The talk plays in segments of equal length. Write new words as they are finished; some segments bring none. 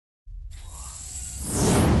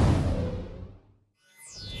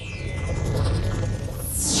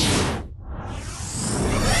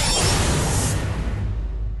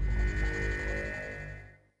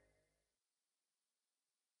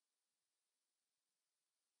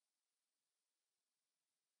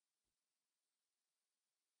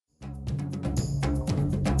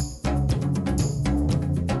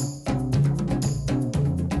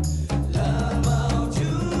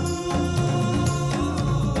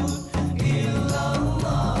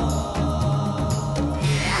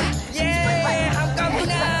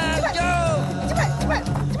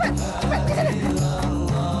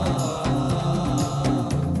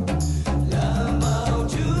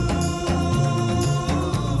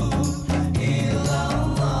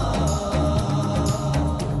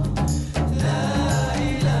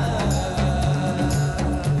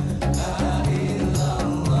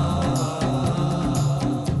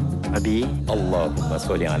Allahumma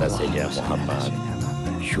sholli ala sayyidina Muhammad.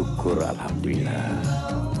 Syukur alhamdulillah.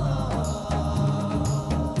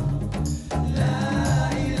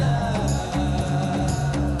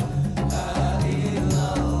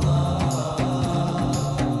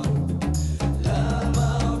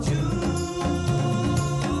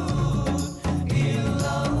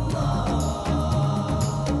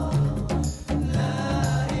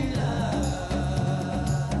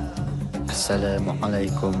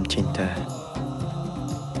 Assalamualaikum cinta.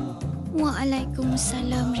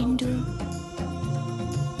 Waalaikumsalam rindu.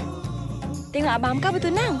 Tengok abang Hamka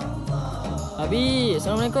bertunang. Abi,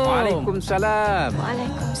 Assalamualaikum. Waalaikumsalam.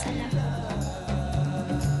 Waalaikumsalam.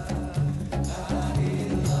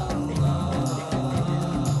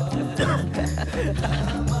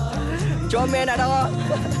 Comel nak tahu.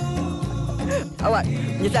 Awak,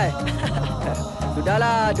 menyesal.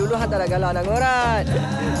 Sudahlah, dulu hang tak nak galau nak ngorat.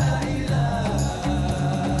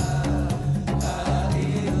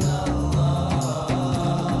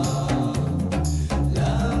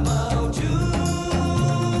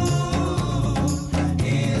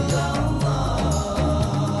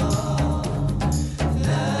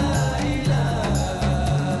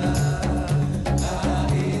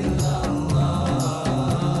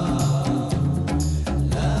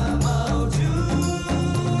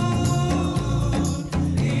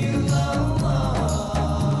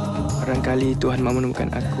 Barangkali Tuhan mahu menemukan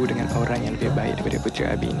aku dengan orang yang lebih baik daripada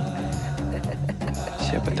putera Abi ini.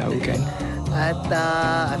 Siapa tahu kan?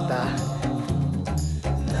 Attar.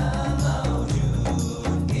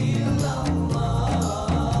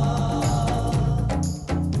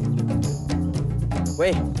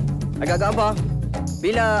 Weh, agak-agak apa?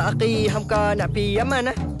 Bila Aki Hamka nak pergi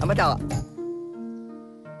Yaman, Hamba tahu tak?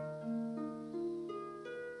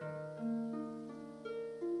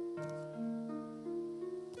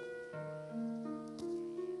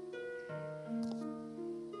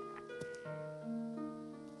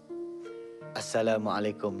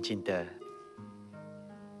 Assalamualaikum cinta.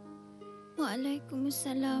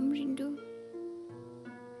 Waalaikumsalam rindu.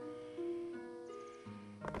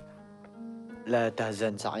 La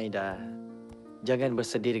tahzan Saida. Jangan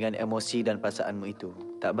bersedih dengan emosi dan perasaanmu itu.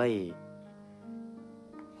 Tak baik.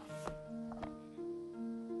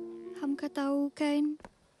 Hamka tahu kan,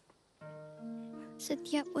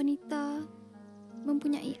 setiap wanita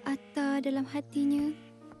mempunyai Attar dalam hatinya.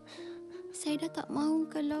 Saya dah tak mahu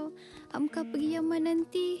kalau Hamka pergi Yaman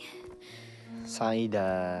nanti. Saida.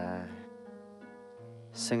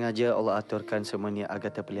 Sengaja Allah aturkan semuanya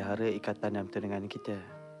agar terpelihara ikatan dan pertenangan kita.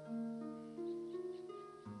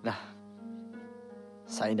 Nah,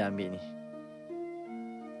 Saida ambil ni.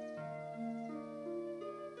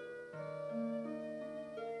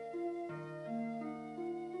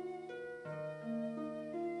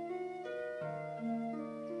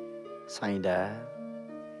 Saida,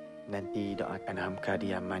 nanti doakan Hamka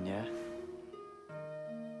di Yaman ya.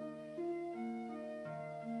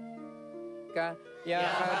 Ya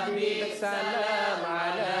Habib salam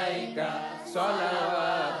alaika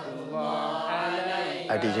salawatullah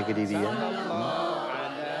alaika. Adik jaga diri ya.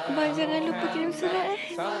 Abang jangan lupa kirim surat.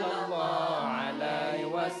 Sallallahu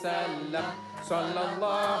alaihi wasallam.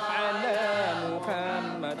 Sallallahu ala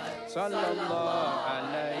Muhammad. Sallallahu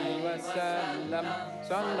alaihi wasallam.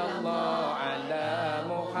 Sallallahu ala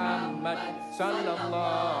Muhammad.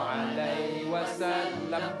 Sallallahu alaihi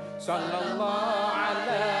wasallam. Sallallahu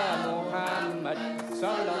ala Muhammad.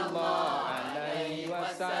 Sallallahu alaihi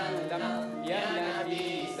wasallam. Ya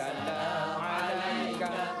Nabi salam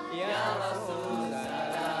alaika. Ya Rasul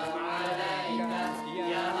salam alaika.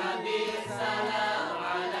 Ya Habib salam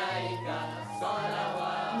alaika.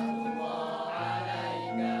 Salawatullah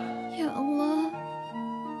alaika. Ya Allah,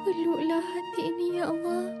 peluklah hati ini ya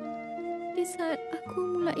Allah. Di saat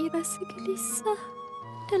aku mulai rasa gelisah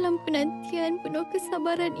dalam penantian penuh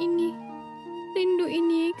kesabaran ini. Rindu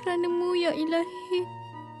ini kerana-Mu ya Ilahi.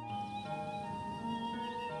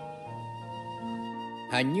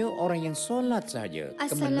 Hanya orang yang solat sahaja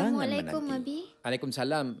kemenangan menanti. Assalamualaikum Abi.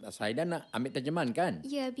 Waalaikumsalam. Saida nak ambil terjemahan kan?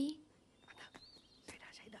 Ya Abi.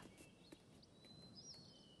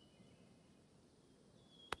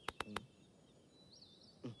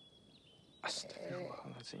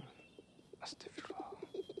 Astagfirullahaladzim. Astagfirullah.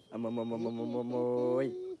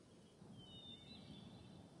 Amoy.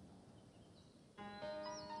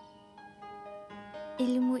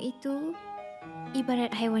 Ilmu itu ibarat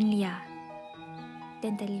haiwan liar.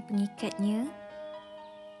 Dan tali pengikatnya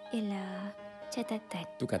ialah catatan.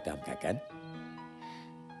 Tu kata Hamka kan?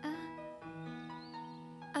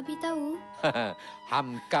 Abi tahu?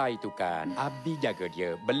 Hamka itu kan, Abi jaga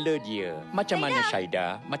dia, bela dia. Macam mana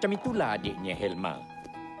Saida, macam itulah adiknya Hilma.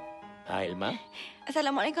 Hilma.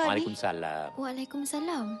 Assalamualaikum, Abi. Waalaikumsalam.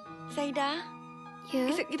 Waalaikumsalam. Saidah, Ya,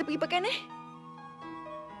 esok kita pergi pekan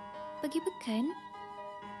pergi pekan?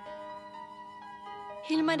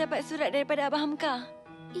 Hilma dapat surat daripada Abah Hamka.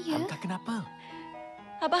 Ya. Hamka kenapa?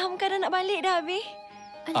 Abah Hamka dah nak balik dah, Abi.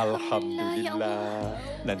 Alhamdulillah, ya Allah.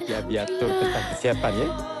 Nanti Abi atur tentang kesiapan ya.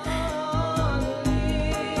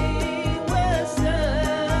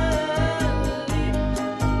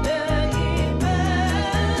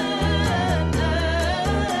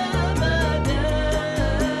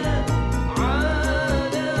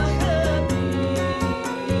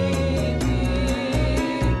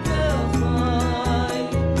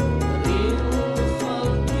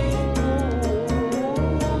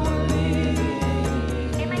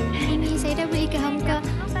 Ini saya dah beri ke Hamka.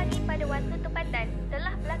 10 pagi pada waktu tempatan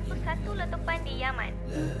telah berlaku satu letupan di Yaman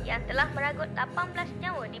yang telah meragut 18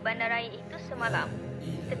 nyawa di bandaraya itu semalam.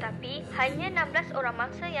 Tetapi hanya 16 orang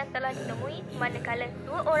mangsa yang telah ditemui, manakala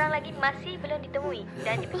 2 orang lagi masih belum ditemui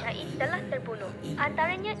dan dipercayai telah terbunuh.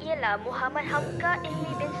 Antaranya ialah Muhammad Hamka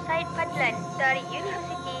Ilmi bin Said Fadlan dari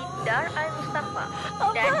Universiti Dar Al-Mustafa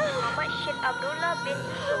dan Muhammad Syed Abdullah bin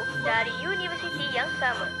Yusuf dari universiti yang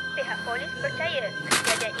sama. Pihak polis percaya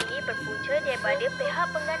kejadian ini berpunca daripada pihak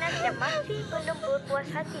pengganas yang masih belum berpuas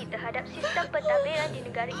hati terhadap sistem pentadbiran di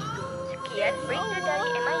negara itu. Sekian berita dari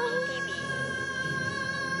MIG TV.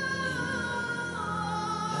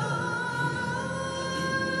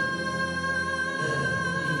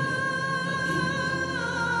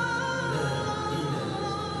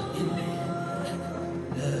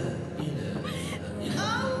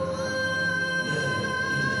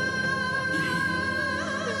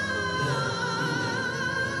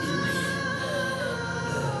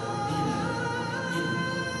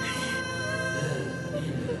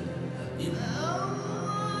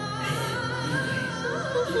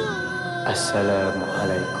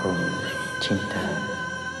 Assalamualaikum, cinta.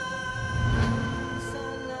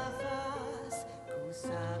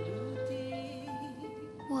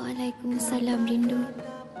 Waalaikumsalam, rindu.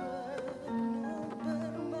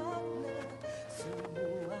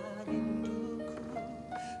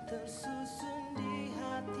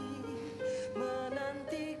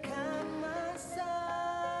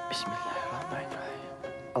 Bismillahirrahmanirrahim.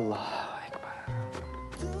 Allahu Akbar.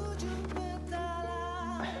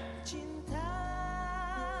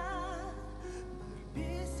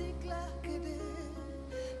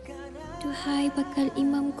 Duhai bakal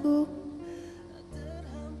imamku,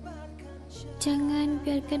 jangan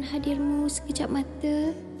biarkan hadirmu sekejap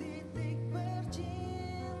mata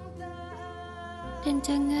dan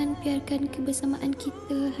jangan biarkan kebersamaan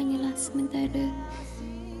kita hanyalah sementara.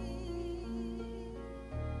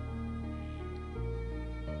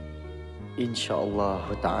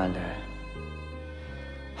 InsyaAllah ta'ala.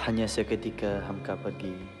 Hanya seketika Hamka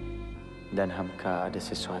pergi dan Hamka ada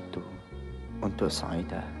sesuatu untuk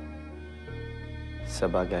Saidah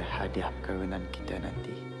sebagai hadiah perkahwinan kita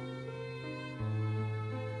nanti.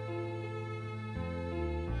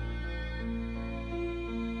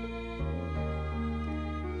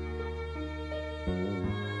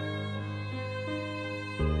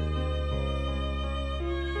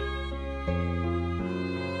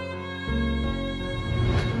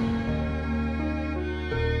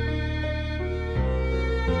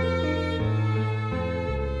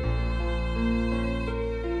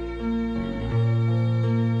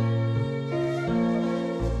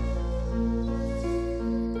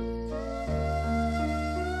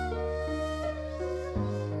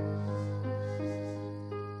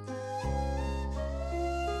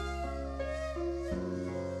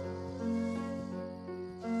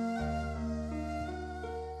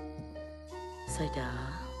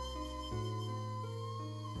 Saidah,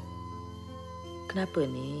 kenapa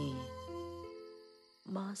ni?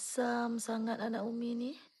 Masam sangat anak Umi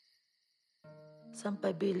ni.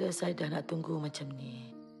 Sampai bila Saidah nak tunggu macam ni?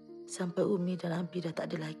 Sampai Umi dan Abi dah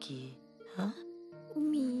tak ada lagi. Ha?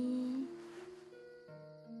 Umi,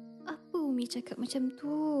 apa Umi cakap macam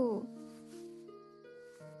tu?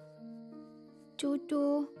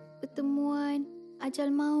 Jodoh, pertemuan, ajal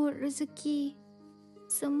maut, rezeki,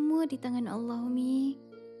 semua di tangan Allah, Umi.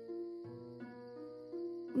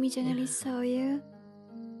 Umi jangan risau ya.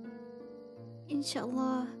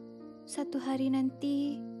 InsyaAllah, satu hari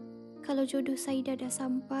nanti, kalau jodoh Saidah dah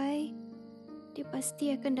sampai, dia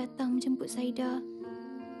pasti akan datang menjemput Saidah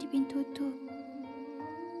di pintu tu.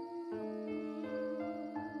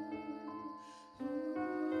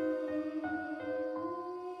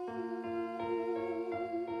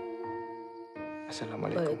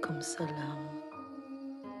 Assalamualaikum.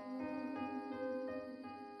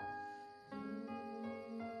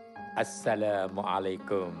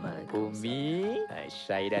 Assalamualaikum. Umi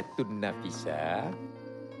Saidatul Nafisa.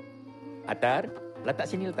 Attar, letak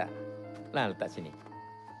sini letak. Letak sini.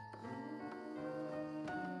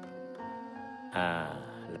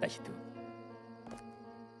 Letak situ.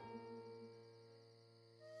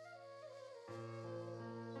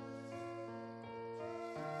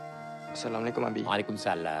 Assalamualaikum, Abi.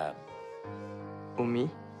 Waalaikumsalam. Umi,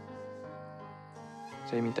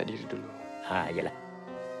 saya minta diri dulu. Yalah.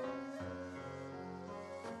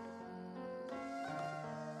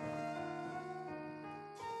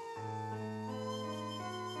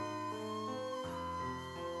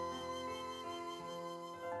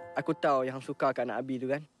 Aku tahu yang suka ke anak Abi tu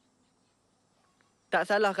kan. Tak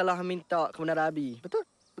salah kalau hang minta kebenaran Abi. Betul,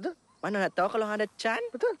 betul. Mana nak tahu kalau hang ada can?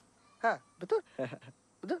 Betul. Betul.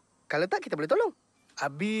 Betul. Kalau tak, kita boleh tolong.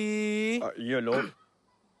 Abi. Ya loh.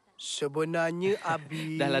 Sebenarnya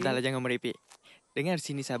Abi. Dah lah, jangan merepek. Dengar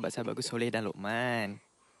sini sahabat-sahabatku Soleh dan Lokman.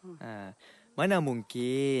 Mana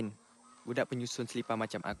mungkin budak penyusun selipar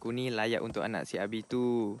macam aku ni layak untuk anak si Abi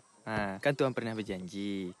tu. Kan Tuhan pernah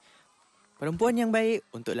berjanji. Perempuan yang baik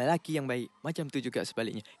untuk lelaki yang baik. Macam tu juga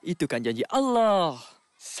sebaliknya. Itu kan janji Allah.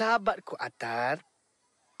 Sahabatku Attar,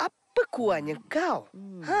 apa kurangnya kau?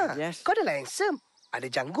 Yes. Kau dah lah handsome. Ada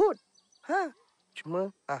janggut. Cuma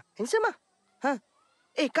handsome lah.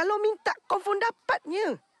 Kalau minta confirm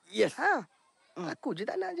dapatnya. Yes. Aku je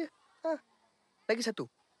tak nak je. Lagi satu.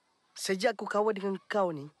 Sejak aku kawan dengan kau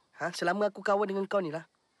ni, selama aku kawan dengan kau ni lah,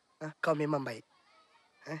 kau memang baik.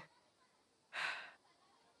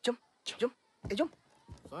 Jom. Jom.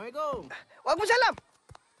 Assalamualaikum. Waalaikumsalam.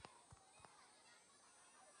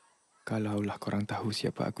 Kalaulah korang tahu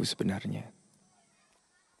siapa aku sebenarnya,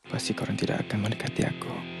 pasti korang tidak akan mendekati aku.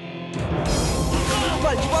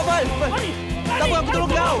 Bal, cepat Bal. Mari. Tak apa, aku tolong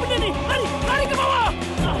kau. Benda ni. Lari ke bawah.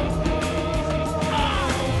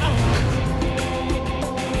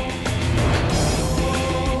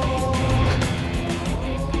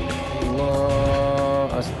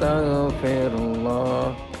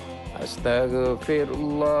 Astagfirullah.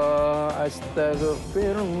 Astagfirullah.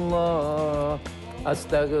 Astagfirullah.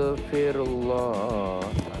 Astagfirullah.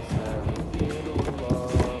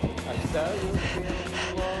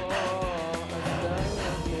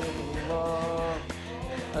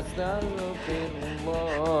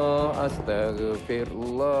 Astagfirullah.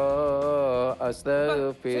 Astagfirullah.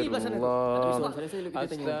 Astagfirullah.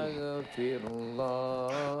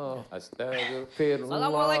 Astagfirullah. Astagfirullah.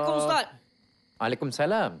 Assalamualaikum, Ustaz.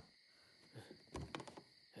 Waalaikumsalam.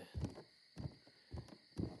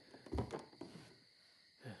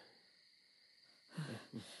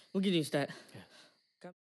 Begini, Ustaz.